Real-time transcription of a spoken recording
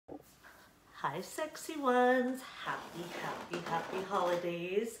Hi sexy ones, happy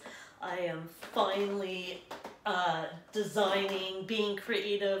holidays. I am finally being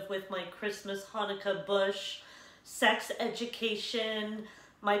creative with my Christmas Hanukkah bush, sex education,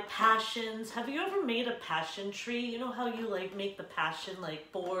 my passions. Have you ever made a passion tree? You know how you like make the passion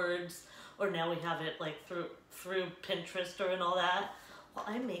like boards, or now we have it like through Pinterest and all that? Well,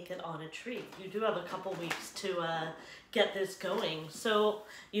 I make it on a tree. You do have a couple weeks to get this going. So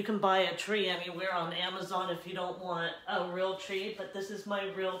you can buy a tree anywhere on Amazon if you don't want a real tree, but this is my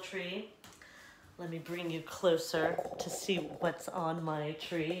real tree. Let me bring you closer to see what's on my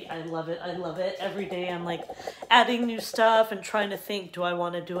tree. I love it. I love it. Every day I'm like adding new stuff and trying to think, do I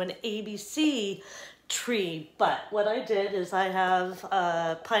want to do an ABC tree? But what I did is I have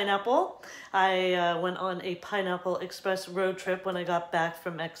pineapple. I went on a Pineapple Express road trip when I got back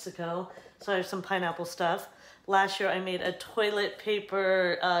from Mexico. So I have some pineapple stuff. Last year I made a toilet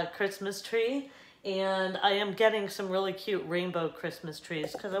paper Christmas tree. And I am getting some really cute rainbow Christmas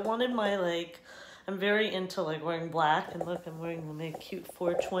trees because I wanted my I'm very into like wearing black, and look, I'm wearing my cute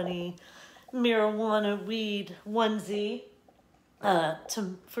 420 marijuana weed onesie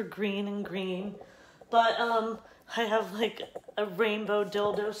for green and green. But I have like a rainbow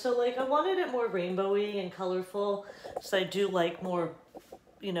dildo, so like I wanted it more rainbowy and colorful. So I do like more,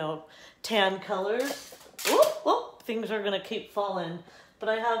 you know, tan colors. Oh, things are gonna keep falling. But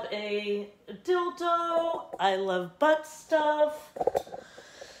I have a dildo. I love butt stuff.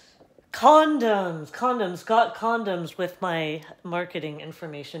 Condoms. Got condoms with my marketing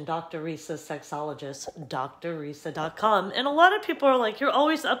information. Dr. Resa, Sexologist. Drresa.com. And a lot of people are like, you're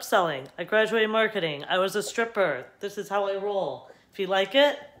always upselling. I graduated marketing. I was a stripper. This is how I roll. If you like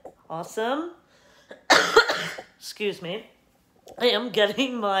it, awesome. Excuse me. I am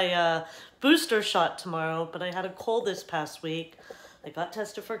getting my booster shot tomorrow, but I had a cold this past week. I got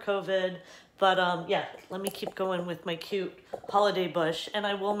tested for COVID, but yeah, let me keep going with my cute holiday bush, and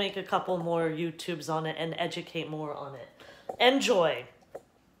I will make a couple more YouTubes on it and educate more on it. Enjoy.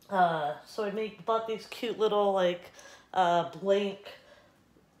 So I bought these cute little blank.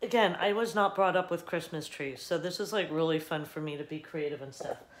 Again, I was not brought up with Christmas trees, so this is like really fun for me to be creative and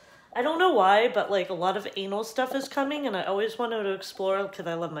stuff. I don't know why, but like a lot of anal stuff is coming, and I always wanted to explore because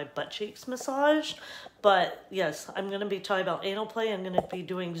I love my butt cheeks massaged. But yes, I'm going to be talking about anal play. I'm going to be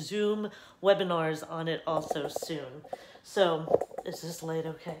doing Zoom webinars on it also soon. So, is this light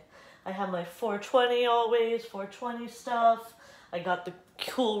okay? I have my 420 always, 420 stuff. I got the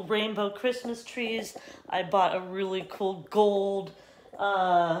cool rainbow Christmas trees. I bought a really cool gold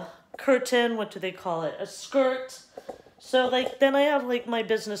curtain. What do they call it? A skirt. So then I have my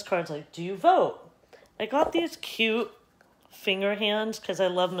business cards like, do you vote? I got these cute finger hands because I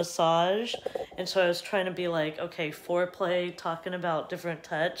love massage. And so I was trying to be like, okay, foreplay, talking about different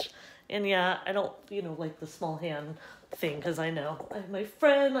touch. And yeah, I don't, like the small hand thing because I know I have my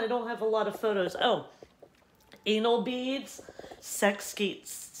friend. I don't have a lot of photos. Oh, anal beads, sex geek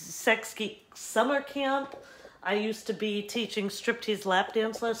summer camp. I used to be teaching striptease lap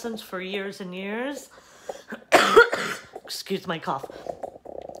dance lessons for years and years. Excuse my cough.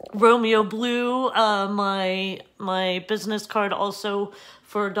 Romeo Blue, my business card also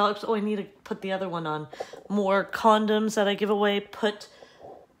for dogs. Oh, I need to put the other one on. More condoms that I give away. Put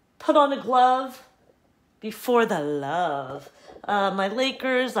on a glove before the love. My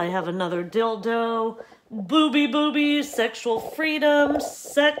Lakers, I have another dildo. Boobies, sexual freedom,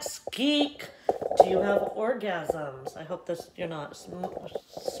 sex geek. Do you have orgasms? I hope you're not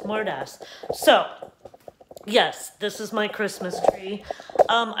smart ass. So, yes, this is my Christmas tree.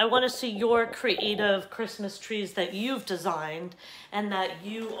 I want to see your creative Christmas trees that you've designed and that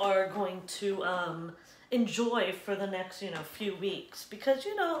you are going to enjoy for the next, few weeks. Because,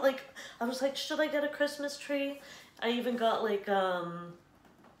 I was like, should I get a Christmas tree? I even got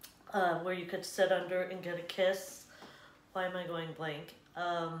where you could sit under and get a kiss. Why am I going blank?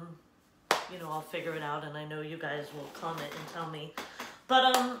 I'll figure it out, and I know you guys will comment and tell me.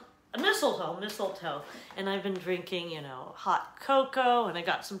 But, mistletoe, and I've been drinking, hot cocoa, and I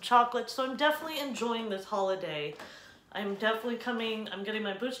got some chocolate, so I'm definitely enjoying this holiday. I'm getting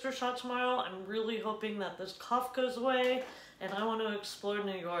my booster shot tomorrow. I'm really hoping that this cough goes away, and I want to explore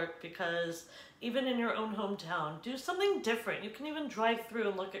New York because even in your own hometown, do something different. You can even drive through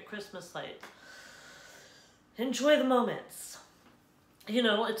and look at Christmas lights. Enjoy the moments.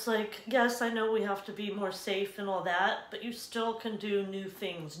 It's like, yes, I know we have to be more safe and all that, but you still can do new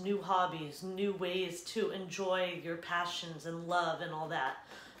things, new hobbies, new ways to enjoy your passions and love and all that.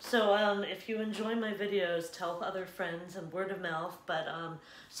 So if you enjoy my videos, tell other friends and word of mouth, but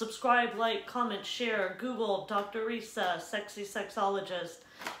subscribe, like, comment, share, Google Dr. Resa, Sexy Sexologist,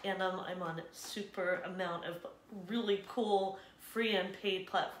 And I'm on a super amount of really cool free and paid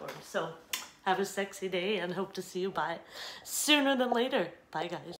platforms. So have a sexy day and hope to see you sooner than later. Bye guys.